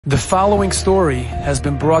The following story has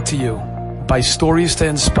been brought to you by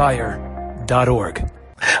StoriesToInspire.org.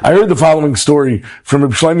 I heard the following story from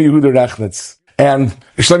Shlomo Yehuda Rechnitz. And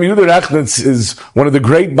Shlomo Yehuda Rechnitz is one of the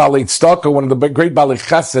great Balei Tzedakah, one of the great Balei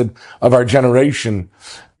Chesed of our generation.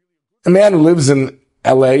 A man who lives in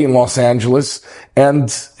LA, in Los Angeles,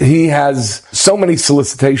 and he has so many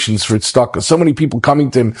solicitations for tzedakah, so many people coming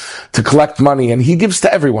to him to collect money, and he gives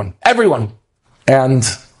to everyone. And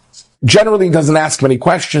generally doesn't ask many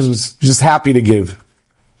questions, just happy to give.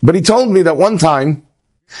 But he told me that one time,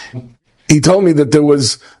 there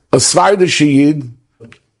was a Svardish Yid,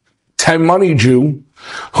 Taimani Jew,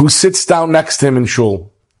 who sits down next to him in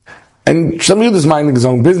shul. And Shlomo is minding his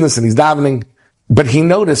own business and he's davening, but he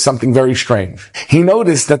noticed something very strange. He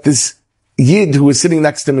noticed that this Yid who was sitting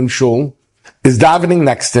next to him in shul is davening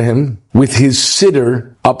next to him with his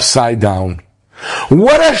siddur upside down.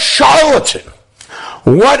 What a charlatan!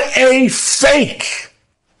 What a fake!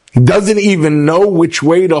 He doesn't even know which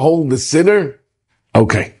way to hold the siddur.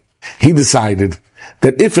 Okay. He decided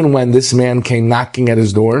that if and when this man came knocking at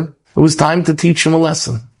his door, it was time to teach him a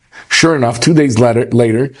lesson. Sure enough, 2 days later,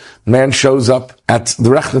 the man shows up at the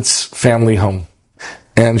Rechnitz family home.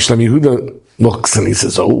 And Shlomo Yehuda looks and he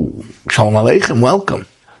says, "Oh, Shalom Aleichem, welcome.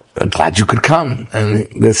 I'm glad you could come. And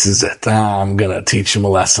this is it. I'm going to teach him a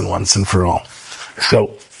lesson once and for all."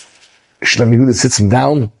 So Shlomo Yehuda sits him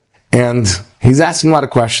down and he's asking a lot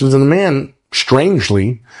of questions, and the man,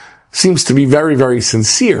 strangely, seems to be very, very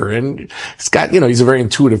sincere. And it's got, he's a very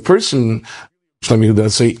intuitive person, Shlomo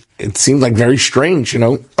Yehuda, so it seemed like very strange,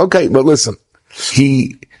 Okay, but listen,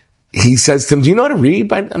 he says to him, "Do you know how to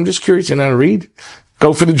read? I'm just curious, you know how to read?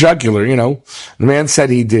 Go for the jugular, The man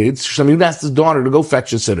said he did. So Shlomo Yehuda asked his daughter to go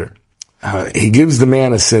fetch a siddur. He gives the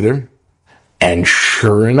man a siddur, and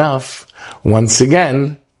sure enough, once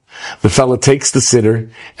again, the fella takes the siddur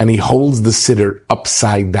and he holds the siddur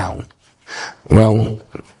upside down. Well,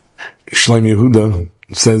 Shlomo Yehuda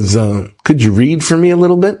says, "Could you read for me a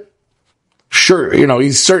little bit?" Sure,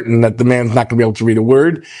 he's certain that the man's not going to be able to read a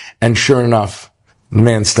word. And sure enough, the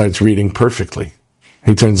man starts reading perfectly.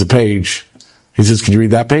 He turns the page. He says, "Could you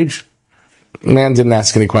read that page?" The man didn't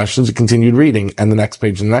ask any questions. He continued reading, and the next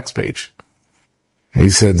page and the next page. He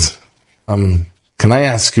says, "Can I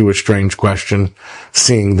ask you a strange question?"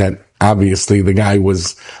 Seeing that obviously the guy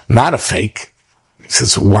was not a fake. He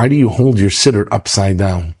says, "Why do you hold your siddur upside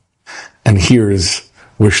down?" And here's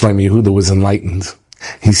where Shlomo Yehuda was enlightened.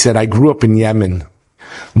 He said, "I grew up in Yemen.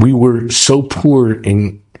 We were so poor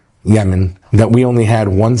in Yemen that we only had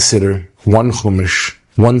one siddur, one chumash,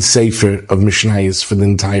 one sefer of Mishnayos for the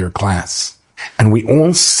entire class. And we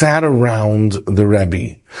all sat around the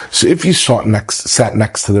Rabbi. So if you sat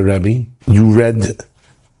next to the Rabbi, you read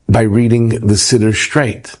by reading the siddur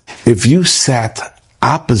straight. If you sat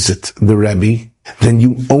opposite the Rabbi, then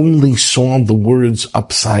you only saw the words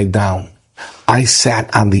upside down. I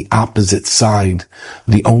sat on the opposite side.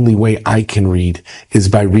 The only way I can read is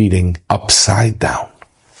by reading upside down."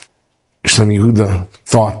 Shlomo Yehuda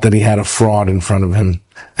thought that he had a fraud in front of him,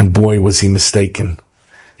 and boy was he mistaken.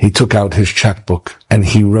 He took out his checkbook and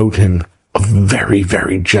he wrote him a very,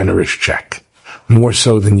 very generous check. More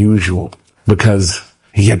so than usual, because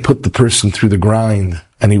he had put the person through the grind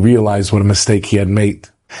and he realized what a mistake he had made.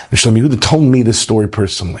 And Shlomo Yehuda told me this story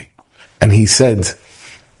personally. And he said,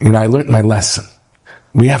 I learned my lesson.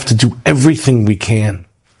 We have to do everything we can.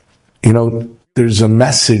 There's a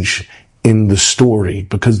message in the story,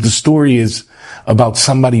 because the story is about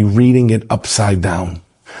somebody reading it upside down.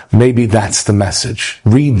 Maybe that's the message.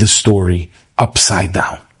 Read the story upside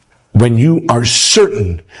down. When you are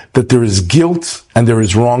certain that there is guilt and there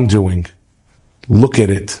is wrongdoing, look at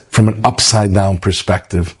it from an upside down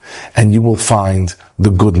perspective, and you will find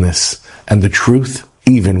the goodness and the truth,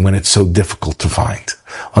 even when it's so difficult to find.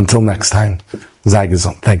 Until next time,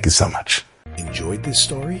 Zygazon, thank you so much. Enjoyed this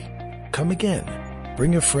story? Come again.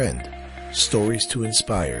 Bring a friend.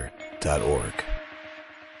 StoriesToInspire.org